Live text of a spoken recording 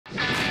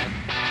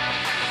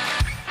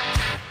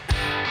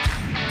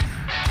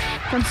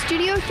From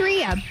Studio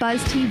 3 at Buzz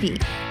TV,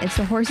 it's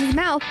The Horse's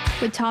Mouth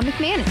with Tom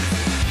McManus.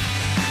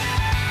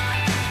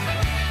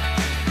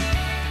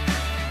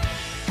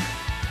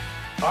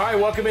 All right,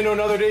 welcome into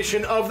another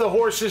edition of The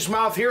Horse's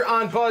Mouth here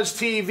on Buzz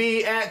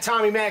TV at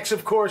Tommy Max,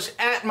 of course,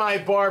 at my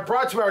bar.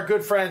 Brought to you by our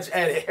good friends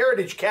at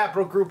Heritage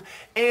Capital Group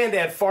and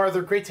at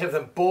Farther. Great to have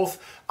them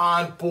both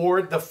on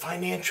board. The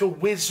financial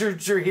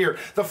wizards are here.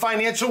 The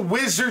financial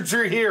wizards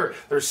are here.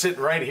 They're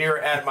sitting right here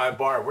at my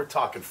bar. We're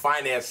talking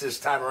finance this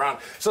time around.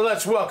 So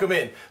let's welcome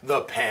in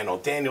the panel.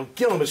 Daniel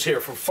Gilham is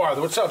here from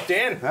Farther. What's up,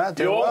 Dan?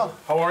 Doing well.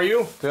 How are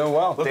you? Doing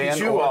well. Look Dan at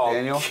you all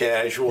Daniel.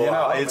 Casual. You know,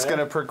 out, it's going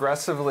to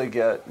progressively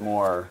get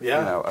more,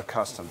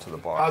 accustomed to the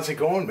bar. How's it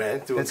going,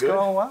 man? Doing it's good?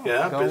 Going well.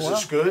 Yeah, going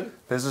business well. good?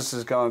 Business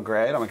is going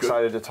great. I'm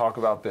excited to talk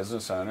about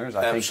business owners.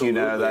 I think you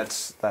know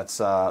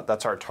that's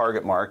our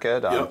target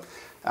market. Yep.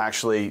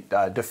 Actually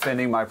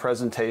defending my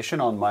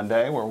presentation on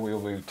Monday, where we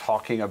will be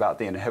talking about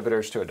the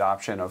inhibitors to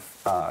adoption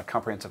of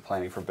comprehensive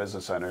planning for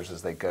business owners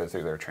as they go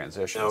through their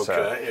transition.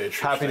 Okay,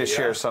 so happy to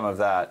share some of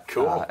that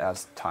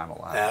as time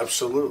allows.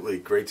 Absolutely.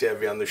 Great to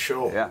have you on the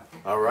show. Yeah.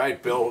 All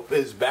right, Bill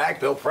is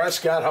back. Bill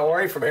Prescott, how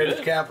are you from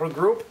Heritage Capital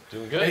Group?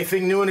 Doing good.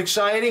 Anything new and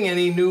exciting?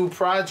 Any new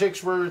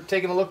projects we're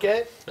taking a look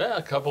at? Yeah,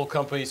 a couple of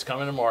companies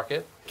coming to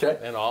market. Okay.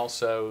 And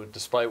also,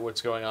 despite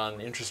what's going on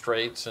in interest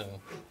rates and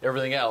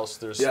everything else,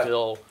 there's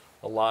still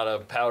a lot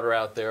of powder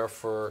out there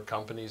for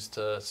companies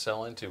to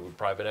sell into with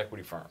private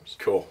equity firms.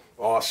 Cool.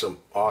 Awesome.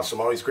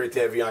 Always great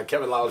to have you on.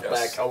 Kevin Lau's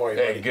back. How are you?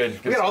 Hey,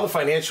 good. We got all the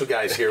financial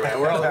guys here, man.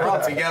 We're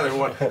all together.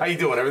 How you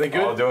doing? Everything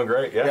good? All doing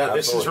great. Yeah,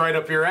 this is right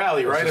up your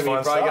alley, right? I mean,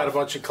 you probably got a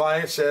bunch of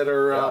clients that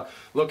are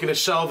looking to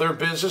sell their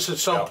business at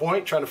some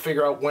point, trying to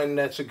figure out when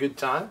that's a good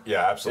time.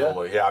 Yeah,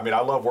 absolutely. Yeah, I mean, I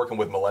love working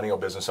with millennial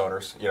business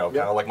owners, kind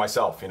of like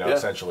myself,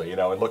 essentially,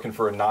 and looking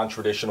for a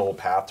non-traditional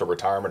path to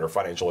retirement or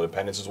financial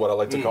independence is what I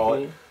like to call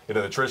it.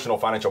 The traditional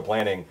financial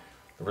planning,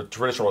 the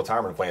traditional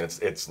retirement plan,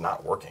 it's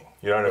not working.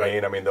 You know what I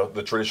mean? I mean,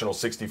 the traditional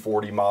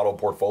 60-40 model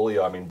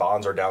portfolio, I mean,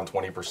 bonds are down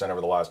 20%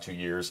 over the last 2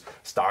 years.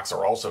 Stocks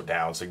are also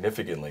down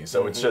significantly.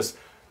 So it's just,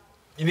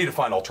 you need to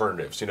find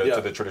alternatives, to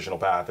the traditional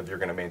path if you're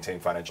going to maintain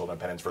financial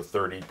independence for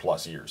 30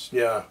 plus years.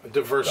 Yeah,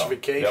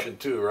 diversification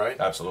too, right?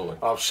 Absolutely.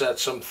 Offset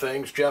some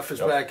things. Jeff is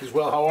back as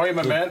well. How are you,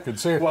 my man? Good to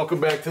see you. Welcome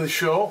back to the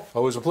show.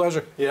 Always a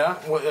pleasure. Yeah,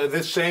 well,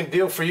 this same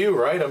deal for you,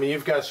 right? I mean,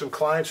 you've got some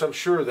clients, I'm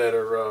sure, that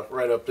are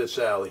right up this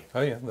alley.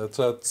 Oh yeah,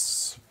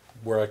 that's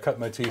where I cut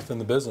my teeth in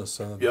the business.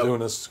 Doing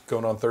this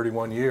going on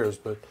 31 years,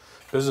 but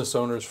business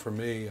owners for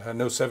me, I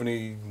know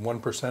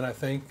 71%, I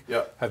think,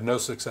 have no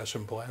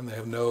succession plan. They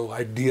have no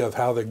idea of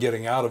how they're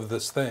getting out of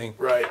this thing.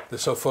 Right. They're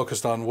so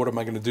focused on what am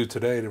I going to do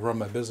today to run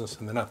my business,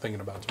 and they're not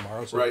thinking about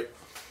tomorrow. So right.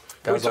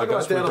 We talk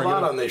about that a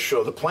lot on this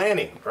show, the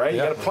planning, right?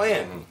 Yeah. You got to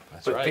plan.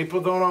 But people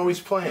don't always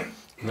plan.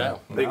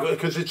 No.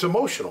 Because it's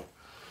emotional.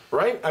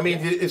 Right? I mean,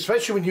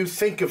 especially when you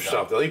think of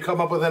something, you come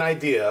up with an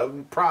idea,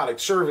 product,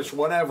 service,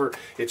 whatever,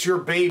 it's your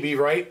baby,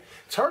 right?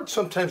 It's hard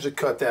sometimes to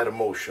cut that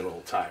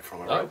emotional tie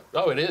from it, right?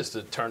 Oh, it is,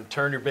 to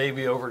turn your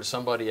baby over to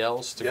somebody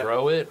else to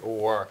grow it,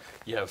 or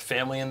you have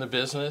family in the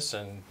business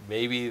and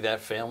maybe that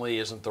family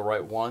isn't the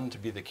right one to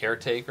be the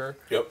caretaker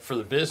for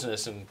the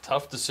business, and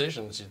tough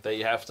decisions that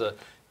you have to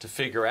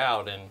figure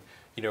out. And,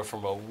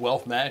 from a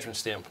wealth management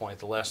standpoint,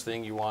 the last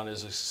thing you want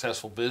is a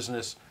successful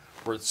business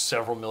worth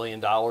several $1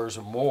 million or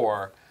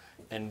more,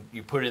 and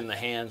you put it in the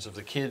hands of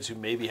the kids who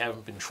maybe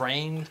haven't been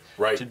trained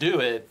to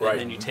do it, and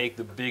then you take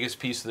the biggest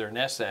piece of their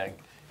nest egg,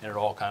 and it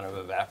all kind of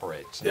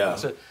evaporates. Yeah.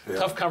 It's a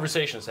tough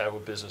conversation to have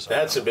with business owners.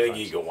 That's a big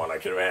ego one, I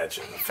can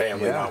imagine. The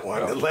family not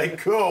wanting to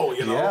let go,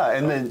 Yeah,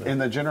 and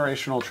the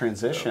generational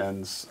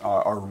transitions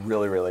are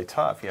really, really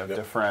tough. You have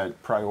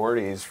different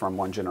priorities from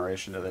one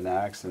generation to the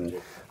next, and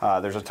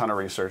there's a ton of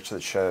research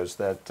that shows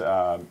that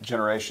from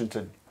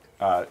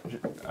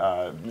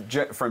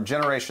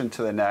generation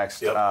to the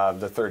next,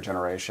 the third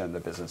generation, the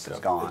business is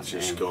gone. It's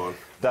just gone.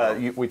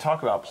 We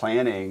talk about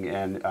planning,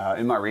 and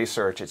in my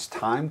research, it's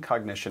time,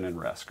 cognition, and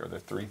risk are the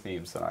three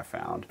themes that I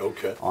found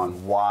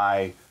on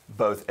why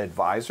both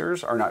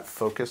advisors are not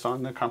focused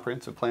on the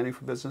comprehensive planning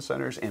for business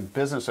owners, and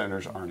business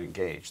owners aren't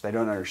engaged. They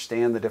don't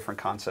understand the different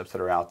concepts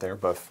that are out there,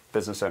 both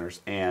business owners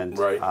and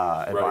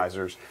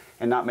advisors,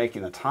 and not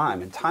making the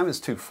time. And time is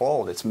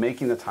twofold. It's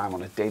making the time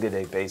on a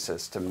day-to-day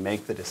basis to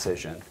make the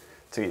decision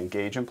to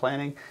engage in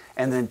planning,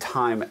 and then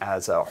time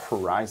as a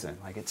horizon.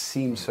 Like, it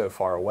seems so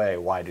far away,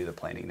 why do the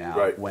planning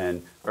now?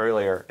 When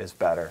earlier is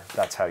better.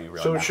 That's how you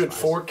really So should maximize.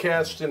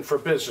 forecasting for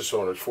business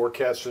owners,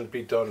 forecasting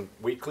be done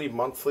weekly,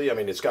 monthly? I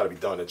mean, it's got to be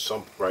done at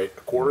some,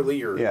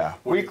 quarterly or? Yeah,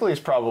 weekly is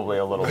probably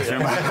a little too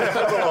much.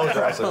 A little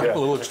aggressive, A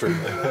little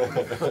extreme.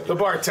 The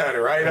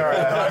bartender, right? All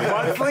right.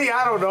 Monthly?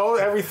 I don't know.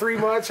 Every 3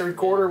 months, every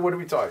quarter? What are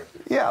we talking?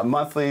 Yeah,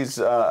 monthly's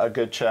a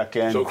good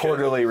check-in.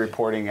 Quarterly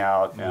reporting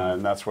out,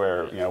 and that's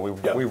where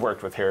we've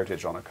worked with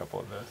Heritage on a couple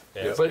of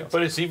those.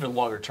 But it's even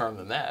longer term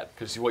than that,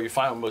 because what you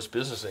find with most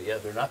businesses,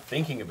 they're not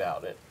thinking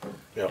about it,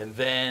 and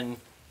then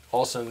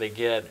all of a sudden they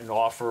get an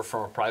offer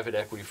from a private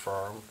equity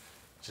firm,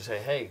 to say,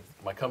 hey,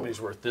 my company's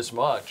worth this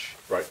much.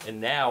 Right.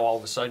 And now all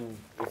of a sudden,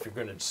 if you're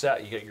going to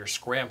sell, you're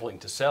scrambling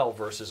to sell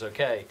versus,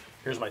 okay,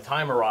 here's my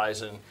time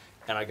horizon,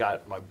 and I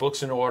got my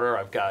books in order,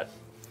 I've got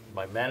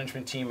my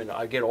management team, and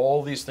I get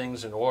all these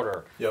things in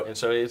order. Yep. And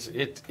so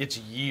it's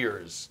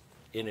years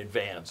in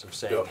advance of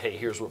saying, hey,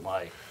 here's what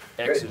my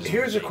X is.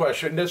 Here's a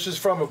question. This is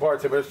from a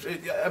bartender.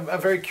 I'm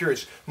very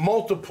curious.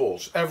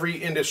 Multiples. Every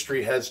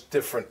industry has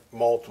different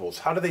multiples.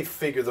 How do they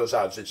figure those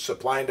out? Is it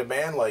supply and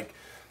demand? Like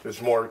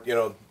there's more,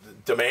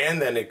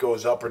 demand, then it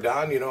goes up or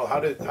down. How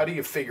do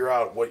you figure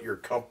out what your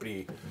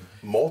company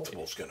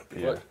multiple is going to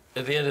be? Well,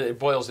 at the end of it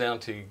boils down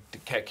to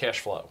cash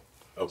flow.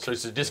 Okay. So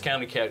it's a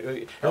discounted cash.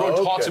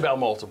 Everyone talks about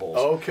multiples.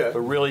 Okay.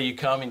 But really, you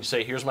come and you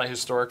say, here's my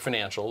historic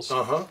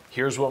financials.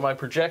 Here's what my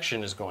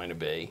projection is going to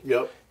be.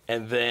 Yep.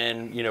 And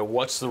then,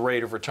 what's the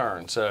rate of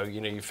return? So,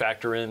 you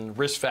factor in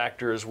risk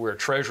factors where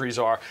treasuries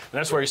are. And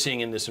that's why you're seeing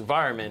in this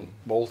environment,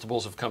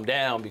 multiples have come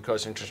down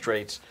because interest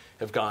rates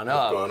have gone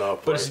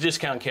up. But it's a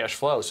discount cash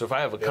flow. So if I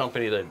have a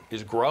company that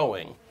is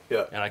growing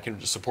and I can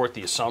support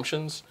the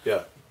assumptions,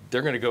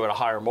 they're going to go at a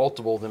higher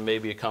multiple than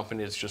maybe a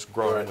company that's just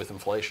growing with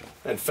inflation.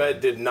 And Fed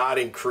did not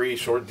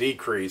increase or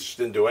decrease,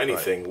 didn't do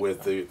anything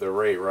with the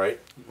rate, right?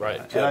 Right.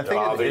 And I think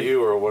bother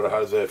you, or how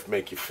does that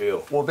make you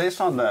feel? Well,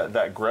 based on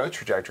that growth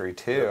trajectory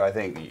too, I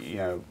think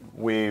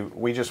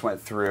we just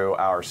went through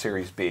our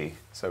Series B,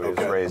 so we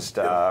just raised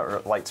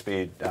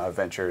Lightspeed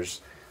Ventures.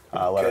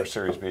 Led our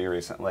Series B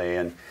recently,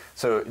 and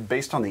so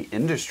based on the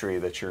industry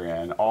that you're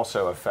in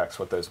also affects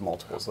what those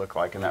multiples look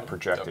like and that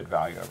projected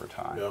value over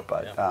time.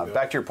 But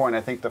back to your point,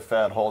 I think the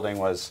Fed holding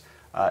was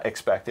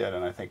expected,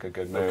 and I think a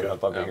good move.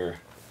 I'd love to hear.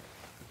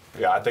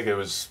 Yeah, I think it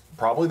was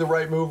probably the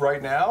right move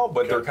right now,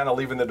 but they're kind of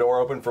leaving the door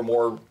open for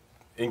more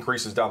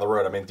increases down the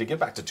road. I mean, to get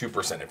back to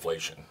 2%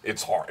 inflation,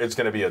 it's hard. It's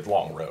going to be a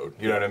long road.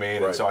 You know what I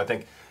mean? Right. And so I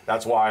think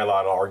that's why a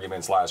lot of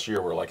arguments last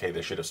year were like, hey,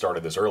 they should have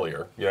started this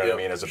earlier. You know what I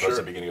mean? As opposed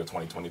to the beginning of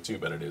 2022,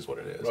 but it is what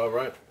it is. All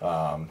right.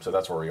 So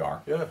that's where we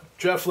are. Yeah.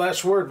 Jeff,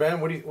 last word, man.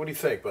 What do you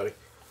think, buddy?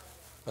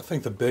 I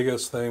think the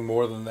biggest thing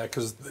more than that,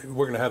 because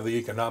we're going to have the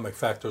economic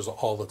factors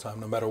all the time,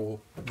 no matter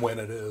when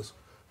it is,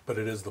 but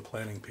it is the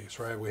planning piece,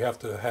 right? We have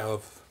to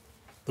have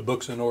the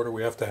books in order.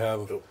 We have to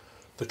have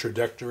the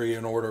trajectory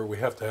in order. We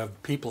have to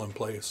have people in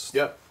place.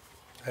 Yeah.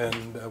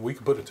 And we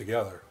can put it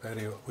together.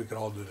 Anyway, we can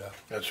all do that.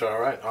 That's all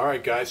right. All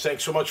right, guys.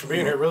 Thanks so much for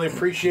being here. Really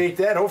appreciate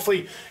that.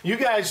 Hopefully, you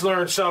guys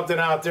learned something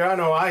out there. I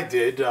know I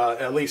did,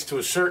 at least to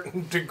a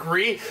certain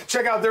degree.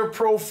 Check out their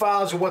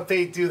profiles and what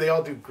they do. They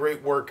all do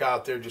great work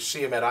out there. Just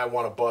see them at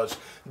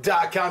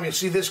iwantabuzz.com. You'll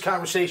see this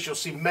conversation. You'll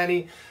see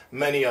many,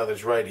 many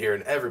others right here.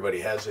 And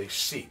everybody has a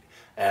seat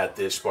at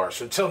this bar.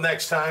 So until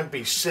next time,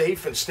 be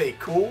safe and stay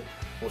cool.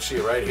 We'll see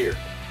you right here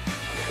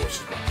on the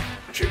Horses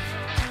Mouth. Cheers.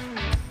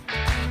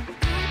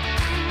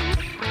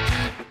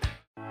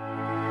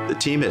 The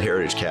team at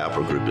Heritage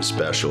Capital Group is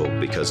special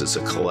because it's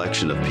a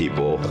collection of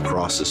people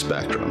across the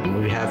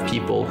spectrum. We have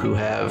people who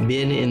have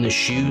been in the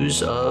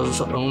shoes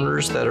of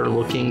owners that are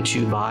looking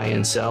to buy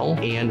and sell,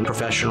 and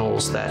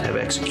professionals that have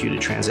executed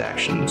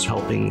transactions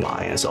helping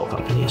buy and sell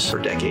companies for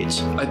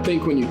decades. I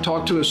think when you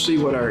talk to us, see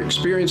what our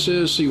experience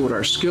is, see what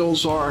our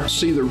skills are,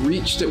 see the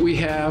reach that we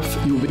have,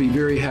 you'll be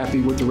very happy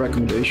with the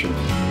recommendation.